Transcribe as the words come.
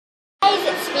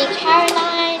me,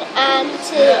 Caroline, and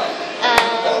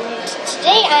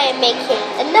today I am making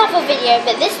another video,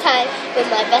 but this time with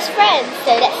my best friend,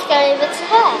 so let's go over to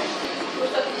her.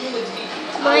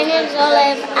 My name's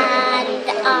Olive,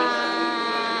 and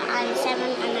I'm 7,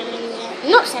 and I'm in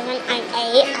not 7, I'm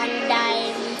 8, and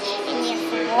I'm in year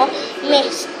 4.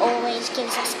 Miss always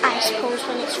gives us ice pools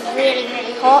when it's really,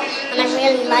 really hot, and I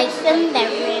really like them.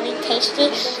 They're really tasty,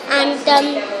 and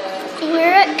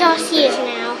we're at Garcia's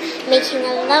now, making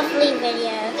a lovely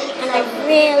video, and I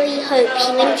really hope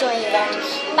you enjoy it.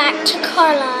 Back to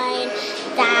Caroline,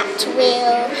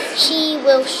 she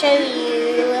will show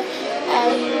you,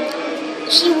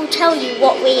 she will tell you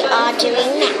what we are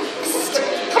doing next.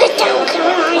 Put it down,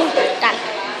 Caroline. Done.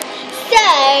 So,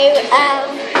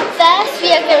 first we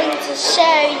are going to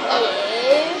show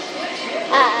you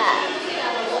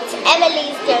what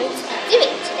Emily's going to be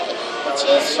doing today, which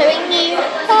is showing you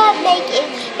her making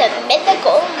the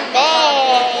mythical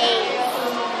maze.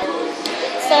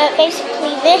 So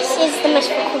basically this is the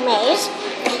mythical maze.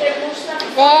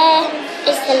 There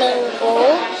is the little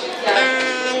ball,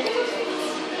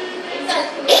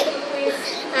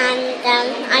 and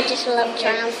I just looked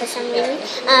around for some reason.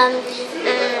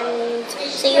 And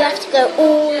so you have to go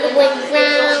all the way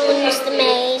round the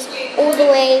maze, all the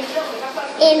way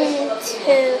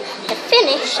into the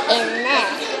finish in there.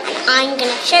 And I'm going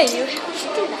to show you how to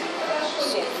do that.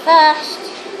 So first,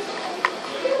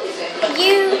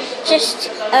 you just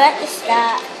are at the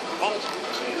start,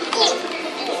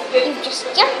 you just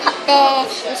jump up there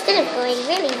instead of going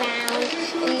really round,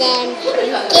 and then you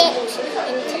get into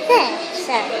there.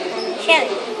 So, let me show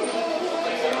you.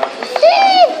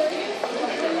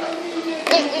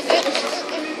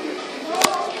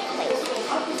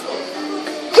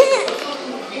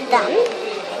 Done.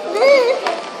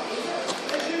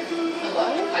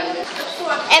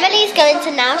 Emily's going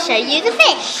to now show you the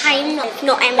fish. I'm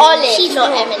not Emily. Olive, She's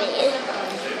not Emily.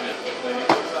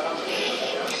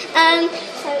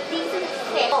 So these are the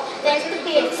fish. Oh, there's the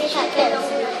beard fish right there.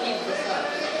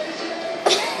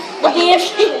 The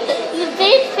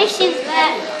beard fish is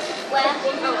there. Where?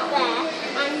 Oh, there.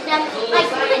 And I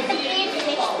call it the beard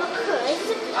fish because it's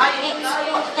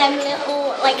got them little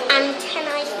like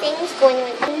antennae things going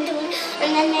like under, and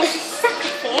then there's a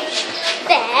sucker fish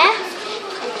there.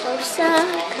 Come closer.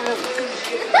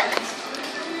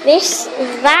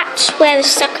 That's where the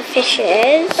sucker fish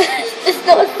is. It's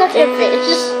not a sucker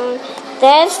fish.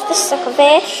 There's the sucker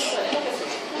fish.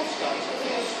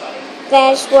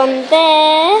 There's one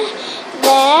there,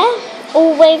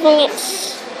 all waving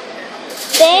its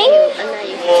thing.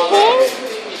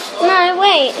 No,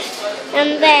 wait.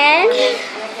 And then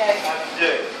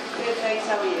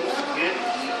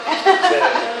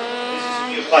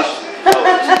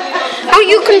how do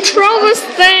you control this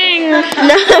thing?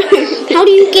 No. How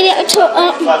do you get it to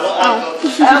up? Oh,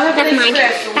 never mind.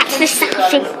 That's the sucker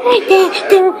fish.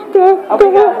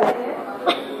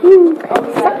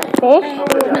 Sucker fish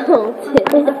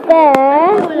is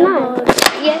there. No.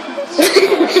 Yes.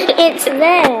 It's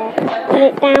there. Put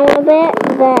it down a bit.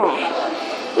 There.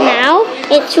 Now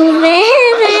it's all there,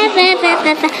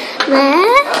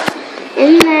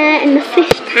 in the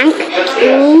fish tank.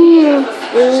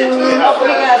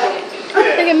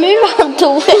 Okay, move out the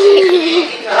way.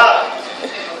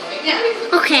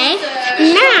 Okay,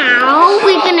 now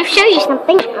we're going to show you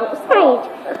something outside.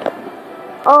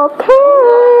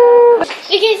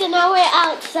 Okay, so now we're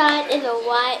outside in a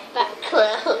white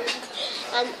background,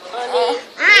 and Ollie is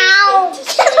going to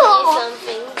show you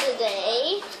something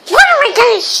today. What am I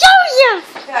going to show you?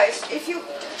 Guys,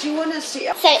 do you want to see?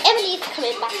 So Emily's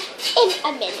coming back in a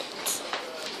minute.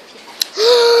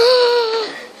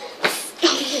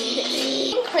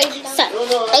 So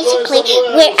basically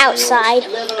we're outside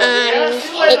and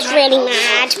it's really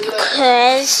mad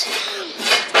because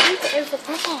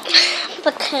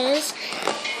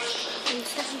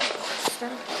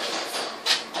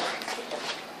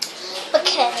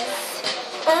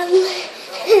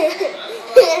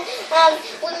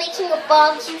we're making a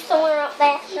barbecue somewhere up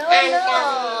there,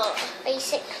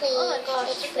 basically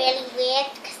it's really weird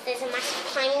because there's a massive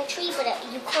climbing tree, but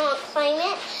you can't climb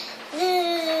it.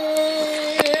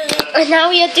 And now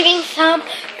we are doing some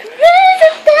crazy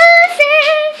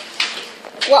dancing.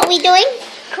 What are we doing?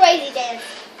 Crazy dance.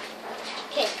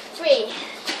 Okay, 3.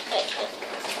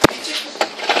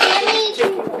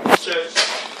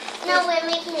 No, we're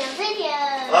making a video.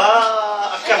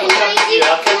 I can't do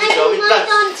my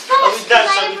dance first because I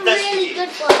have a really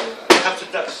good one. I have to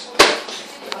dance.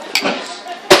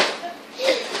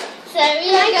 So we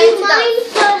are I going do to mine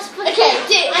dance. first because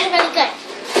Okay, I'm really good.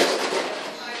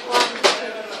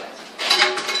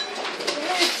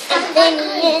 1,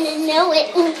 2, 3. and I know it.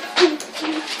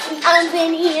 I'm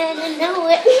Penny and I know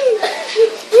it.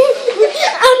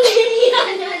 I'm Penny and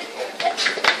I know it.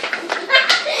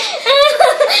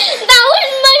 That was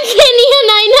my Penny and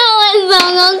I know it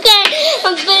song, okay?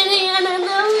 I'm Penny and I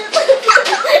know it.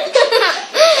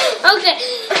 Okay.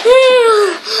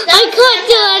 I can't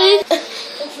do anything.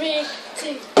 3,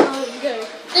 2, 1, go.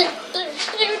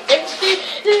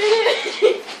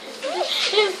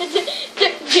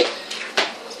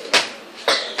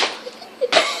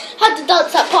 How to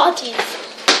dance at parties.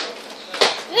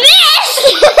 This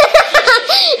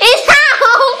is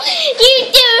how you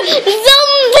do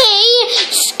zombie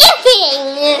skipping.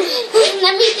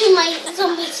 Let me do my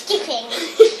zombie skipping.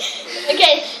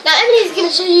 Okay, now Emily's going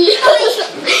to show you.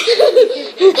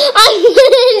 I'm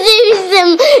going to do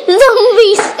some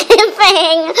zombie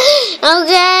skipping.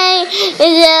 Okay, so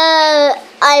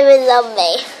I'm a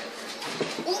zombie.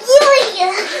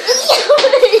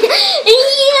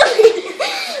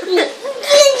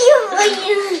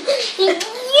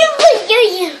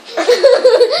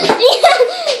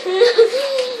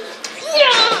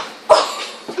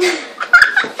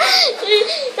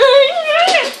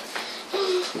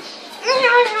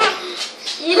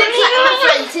 You look like my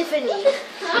friend Tiffany.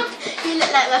 You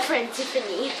look like my friend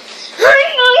Tiffany.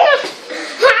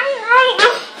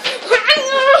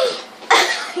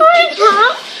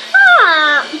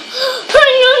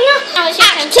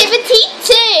 Activity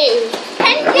 2.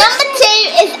 Number 2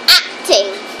 is acting.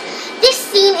 This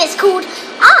scene is called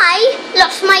I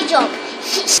Lost My Job.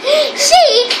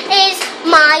 She is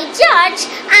my judge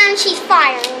and she's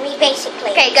firing me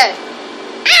basically. Okay, go.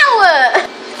 Ow!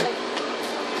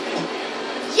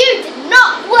 You did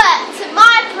not work to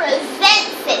my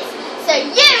presences, so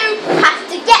you have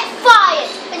to get fired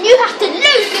and you have to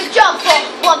lose your job for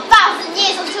 1,000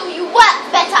 years until you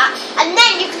work better and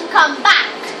then you can come back.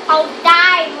 I'll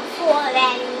die before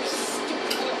then, you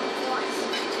stupid little boss.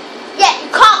 Yeah, you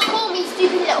can't call me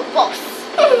stupid little boss.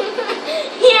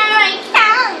 Yeah, I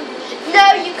can. No,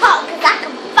 you can't because I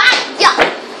can fight you.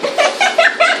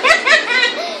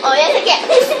 Oh, yes, again.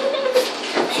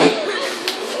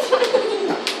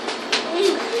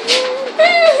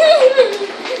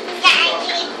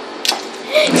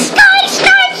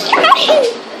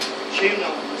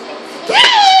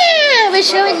 We're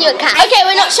showing you a cat. Okay,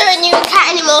 we're not showing you a cat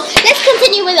anymore. Let's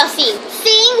continue with our scene.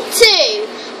 Scene 2.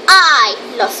 I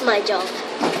lost my job.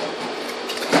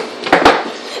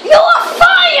 You're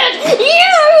fired!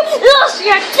 You lost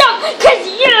your job because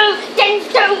you didn't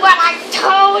do what I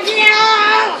told you!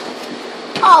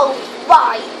 Oh,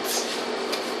 right.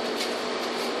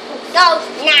 Go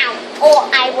now, or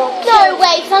I will kill you. No,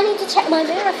 wait, 'cause I need to check my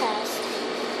mirror first.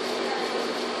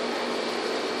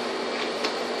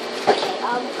 Okay,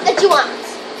 what do you want?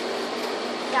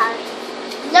 Go.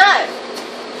 No.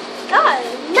 Go.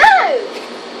 No.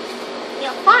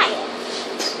 You're fired.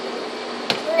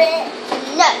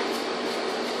 No.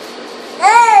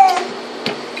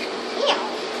 Ew.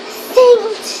 Scene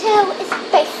 2 is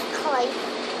basically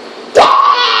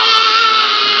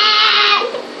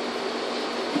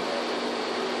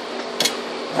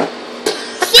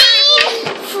Scene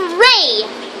 3.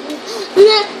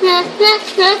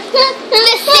 The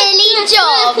silly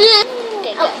job.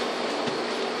 Okay, go.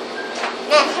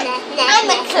 I'm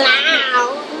a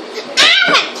clown.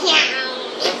 I'm a clown.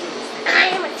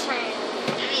 I'm a clown.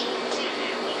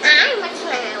 I'm a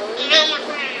clown. I'm a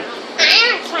clown.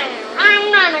 I'm a clown. I'm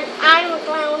not a. I'm a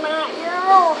clown, not you.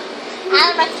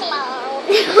 I'm a clown.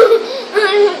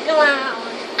 I'm a clown.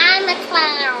 I'm a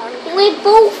clown. We're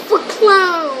both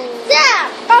clowns. Yeah,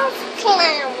 both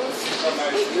clowns.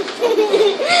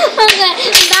 Okay,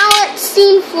 now it's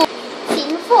scene 4.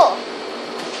 Scene 4.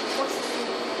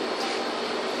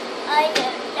 I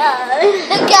don't know.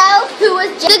 The girl who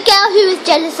was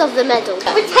jealous of the medal.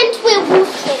 Pretend we're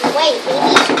walking. Wait, we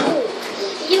need to walk.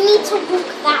 You need to walk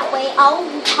that way. I'll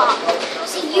walk up.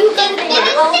 So you go there.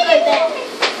 I'll go there.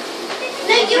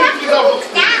 No, you have to walk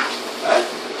down.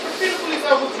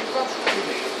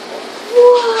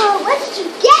 Whoa! Where did you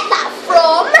get that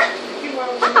from?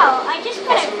 Oh, I just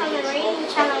got it from the reading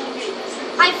challenge.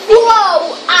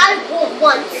 Whoa! I want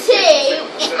one too.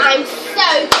 I'm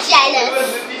so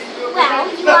jealous. Well,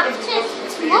 you have to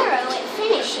tomorrow. It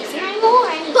finishes. No more.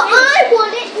 But I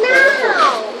want it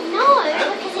now. No,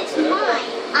 because it's mine.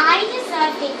 I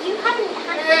deserved it. You haven't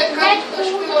read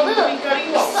all the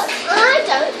books. But I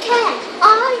don't care.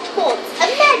 I want a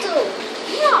medal.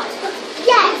 No.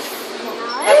 Yes. No.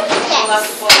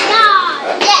 Yes. No.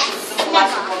 Yes.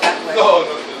 Never. No.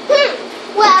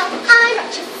 Well, I'm not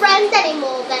your friend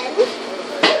anymore then.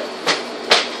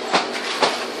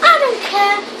 I don't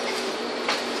care.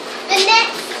 The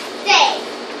next day.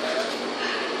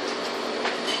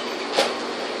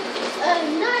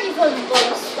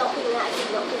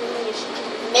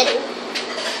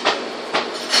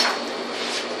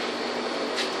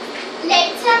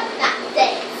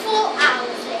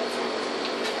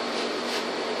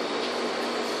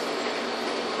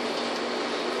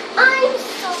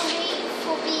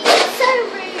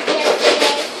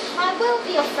 not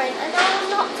be your friend, and I will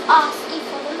not ask you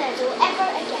for the medal ever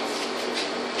again.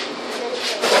 And then he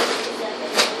goes, "You deserve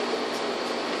it."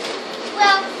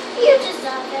 Well, you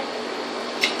deserve it.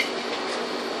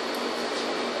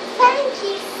 Thank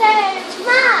you so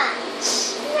much.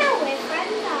 Now we're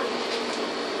friends, aren't we?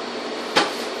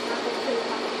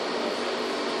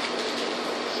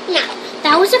 Now,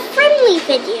 that was a friendly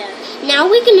video. Now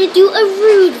we're going to do a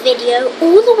rude video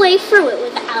all the way through it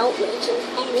without making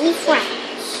any friends.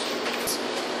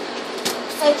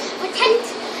 So pretend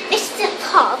this is a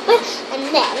pub, and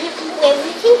then we're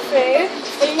looking through,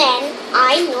 and then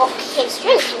I knock his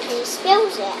drink and he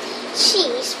spills it.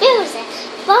 She spills it.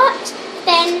 But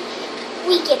then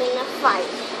we get in a fight.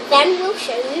 Then we'll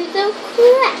show you the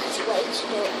correct way to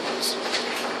do it.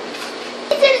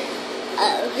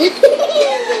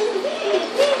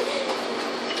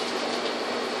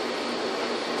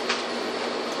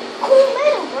 Cool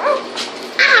medal, bro.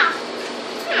 Ah!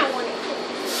 I don't want it.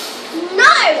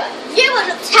 No! You are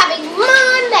not having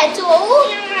my medal!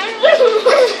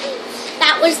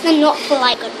 That was the not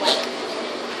polite good way.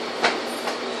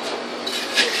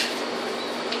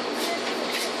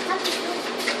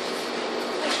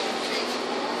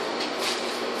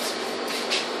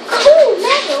 Cool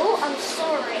medal? I'm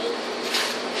sorry.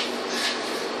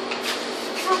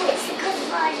 Oh, it's a good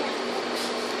one.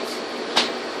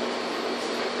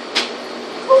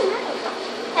 Cool medal.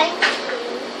 Thank you.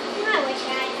 I wish I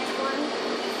had one.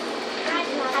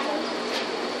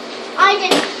 I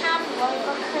didn't have one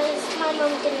because my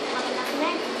mum didn't have enough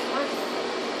medals.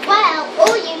 Well,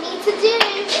 all you need to do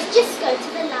is just go to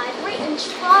the library and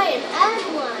try and earn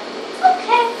one.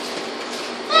 Okay.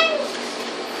 Thanks.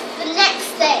 The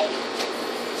next day.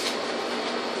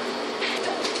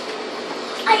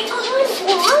 I earned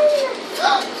one.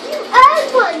 You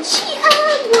earned one. She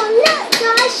earned one. Look,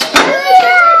 guys, she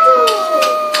earned one.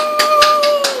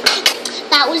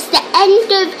 That was the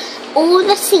end of all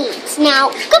the scenes. Now,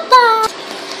 goodbye.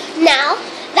 Now,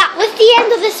 that was the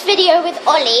end of this video with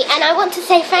Ollie, and I want to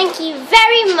say thank you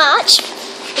very much.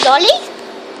 Ollie?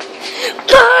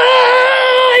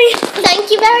 Bye!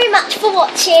 Thank you very much for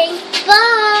watching.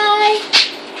 Bye!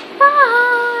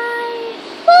 Bye.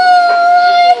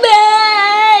 Bye.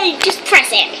 Bye. Just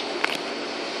press it.